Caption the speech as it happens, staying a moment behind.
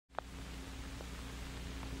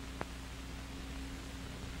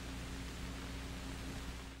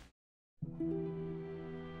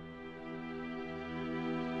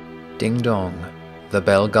Ding dong, the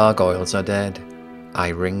bell gargoyles are dead. I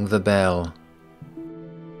ring the bell.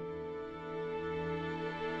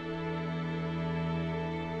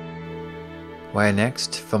 Where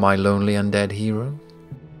next for my lonely undead hero?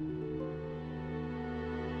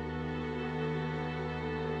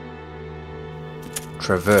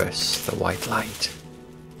 Traverse the white light.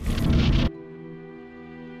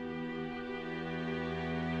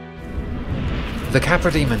 The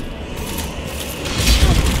Capra Demon.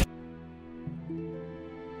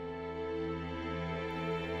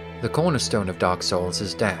 The cornerstone of Dark Souls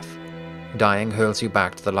is death. Dying hurls you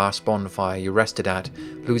back to the last bonfire you rested at,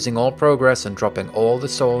 losing all progress and dropping all the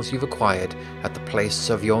souls you've acquired at the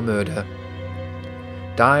place of your murder.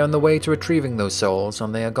 Die on the way to retrieving those souls,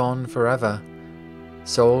 and they are gone forever.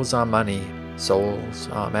 Souls are money, souls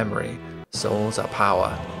are memory, souls are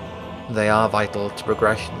power. They are vital to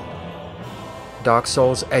progression. Dark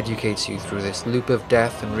Souls educates you through this loop of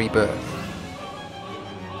death and rebirth.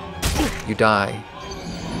 You die.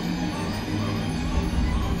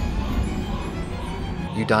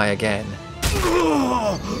 You die again.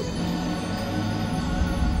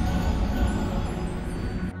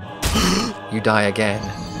 You die again.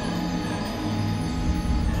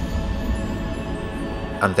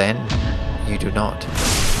 And then, you do not.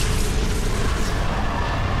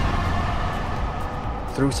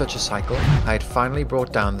 Through such a cycle, I had finally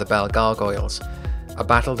brought down the Bell Gargoyles, a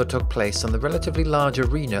battle that took place on the relatively large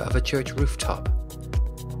arena of a church rooftop.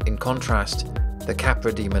 In contrast, the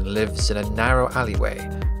Capra Demon lives in a narrow alleyway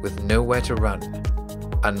with nowhere to run,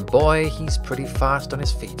 and boy, he's pretty fast on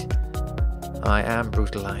his feet. I am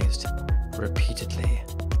brutalized, repeatedly.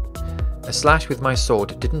 A slash with my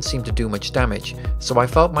sword didn't seem to do much damage, so I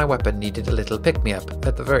felt my weapon needed a little pick-me-up,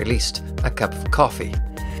 at the very least, a cup of coffee.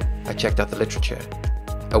 I checked out the literature.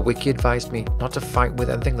 A wiki advised me not to fight with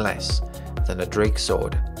anything less than a drake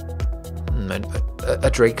sword. A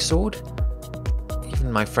drake sword?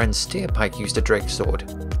 Even my friend Steerpike used a drake sword.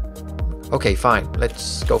 Okay, fine,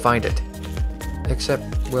 let's go find it. Except,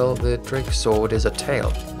 well, the drake sword is a tail.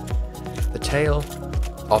 The tail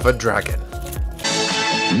of a dragon.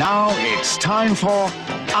 Now it's time for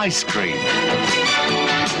ice cream.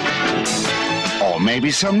 Or maybe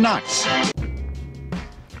some nuts.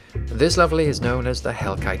 This lovely is known as the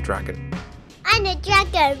Hellkite Dragon. I'm a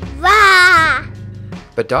dragon, rah!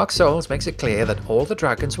 But Dark Souls makes it clear that all the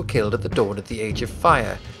dragons were killed at the dawn of the Age of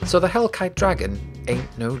Fire, so the Hellkite Dragon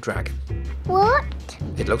ain't no dragon. What?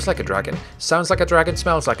 It looks like a dragon, sounds like a dragon,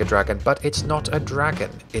 smells like a dragon, but it's not a dragon,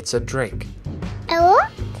 it's a drake. A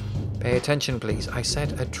what? Pay attention please, I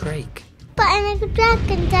said a drake. But I'm a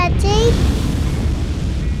dragon, Daddy.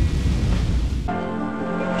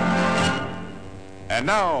 And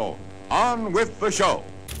now, on with the show.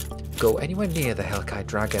 Go anywhere near the Hellkite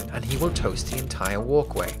Dragon and he will toast the entire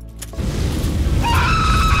walkway.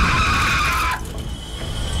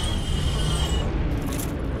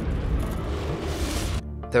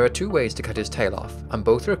 There are two ways to cut his tail off, and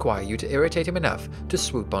both require you to irritate him enough to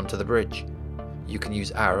swoop onto the bridge. You can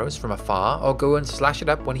use arrows from afar or go and slash it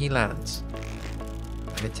up when he lands.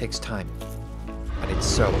 And it takes time. And it's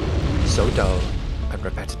so dull and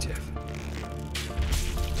repetitive.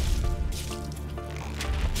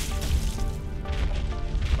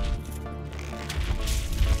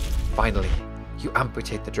 Finally, you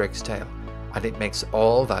amputate the drake's tail, and it makes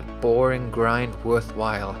all that boring grind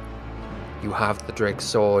worthwhile. You have the drake's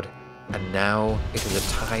sword, and now it is a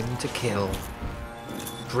time to kill.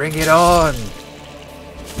 Bring it on!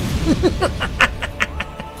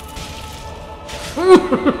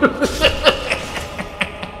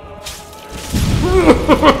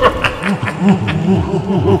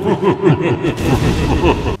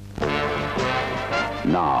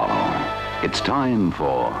 Now, it's time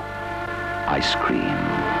for ice cream.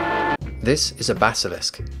 This is a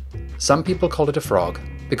basilisk. Some people call it a frog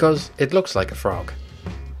because it looks like a frog.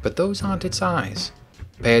 But those aren't its eyes.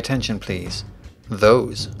 Pay attention, please.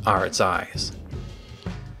 Those are its eyes.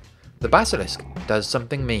 The basilisk does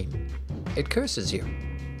something mean. It curses you.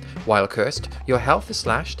 While cursed, your health is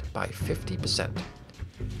slashed by 50%.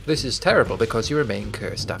 This is terrible because you remain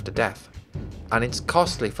cursed after death, and it's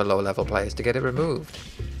costly for low-level players to get it removed.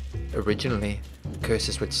 Originally,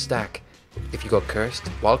 curses would stack. If you got cursed,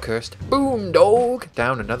 while cursed, boom, dog,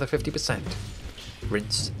 down another 50%.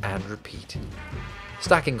 Rinse and repeat.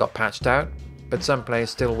 Stacking got patched out, but some players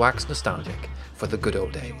still wax nostalgic for the good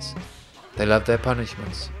old days. They love their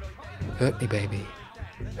punishments. Hurt me, baby.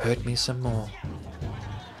 Hurt me some more.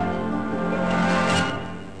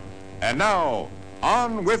 And now,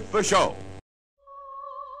 on with the show.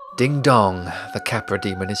 Ding dong, the Capra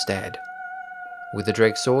Demon is dead. With the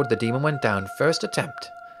Drake's sword, the demon went down first attempt.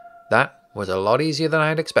 That was a lot easier than I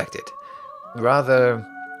had expected. Rather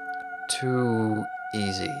too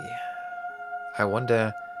easy. I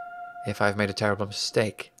wonder if I've made a terrible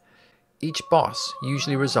mistake. Each boss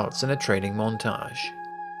usually results in a training montage.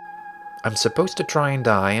 I'm supposed to try and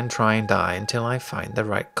die until I find the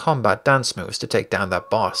right combat dance moves to take down that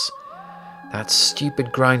boss. That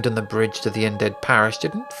stupid grind on the bridge to the undead parish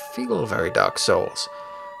didn't feel very Dark Souls.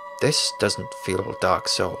 This doesn't feel Dark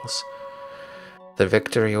Souls. The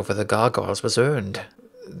victory over the Gargoyles was earned.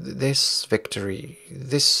 This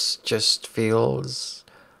just feels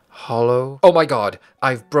hollow. Oh my god,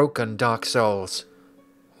 I've broken Dark Souls.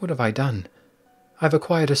 What have I done? I've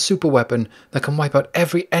acquired a super weapon that can wipe out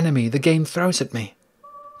every enemy the game throws at me.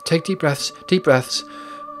 Take deep breaths, deep breaths.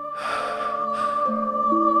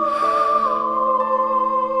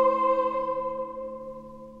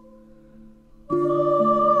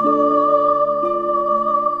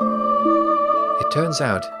 It turns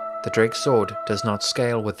out the Drake's Sword does not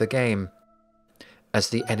scale with the game. As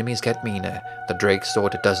the enemies get meaner, the Drake's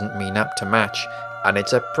Sword doesn't mean up to match, and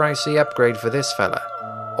it's a pricey upgrade for this fella.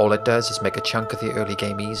 All it does is make a chunk of the early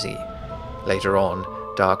game easy. Later on,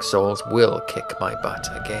 Dark Souls will kick my butt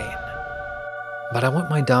again. But I want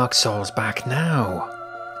my Dark Souls back now.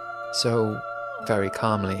 So, very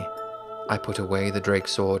calmly, I put away the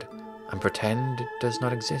Drake's Sword and pretend it does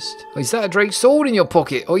not exist. Is that a Drake's Sword in your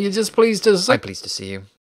pocket, or you're just pleased to see? I'm pleased to see you.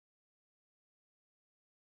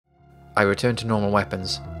 I return to normal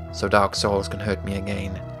weapons, so Dark Souls can hurt me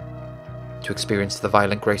again. To experience the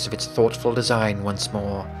violent grace of its thoughtful design once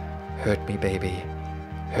more. Hurt me, baby.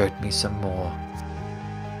 Hurt me some more.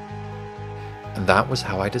 And that was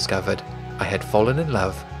how I discovered I had fallen in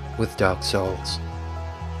love with Dark Souls.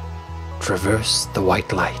 Traverse the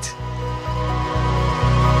white light.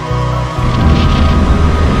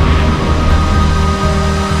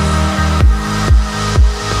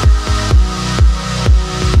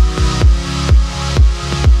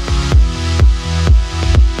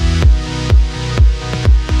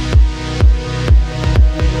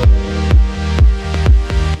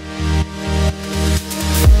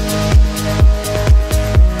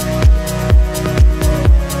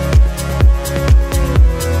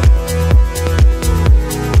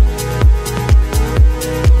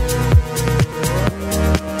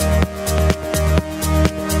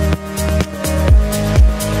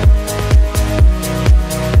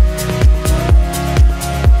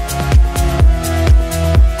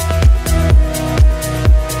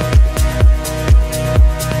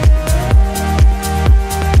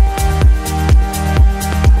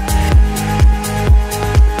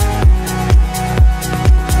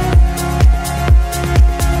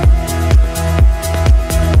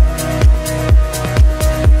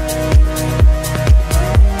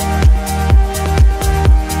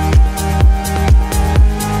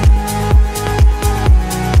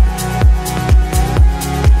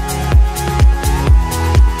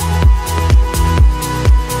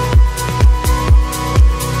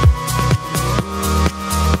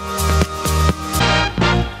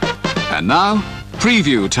 And now,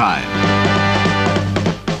 preview time.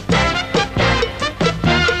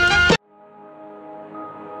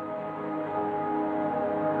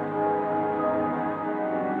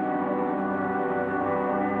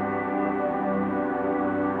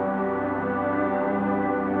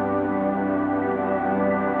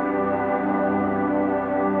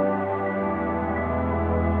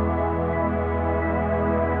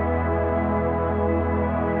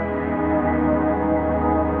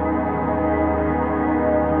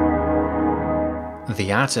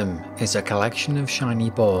 The atom is a collection of shiny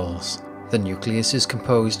balls. The nucleus is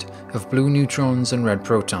composed of blue neutrons and red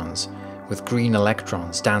protons, with green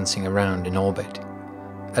electrons dancing around in orbit.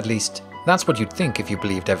 At least, that's what you'd think if you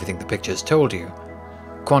believed everything the pictures told you.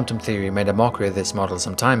 Quantum theory made a mockery of this model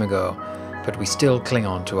some time ago, but we still cling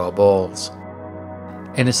on to our balls.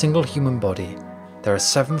 In a single human body, there are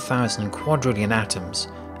 7,000 quadrillion atoms,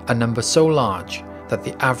 a number so large that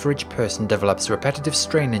the average person develops repetitive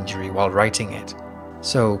strain injury while writing it.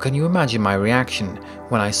 So, can you imagine my reaction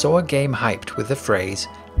when I saw a game hyped with the phrase,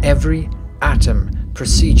 "every atom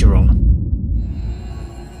procedural"?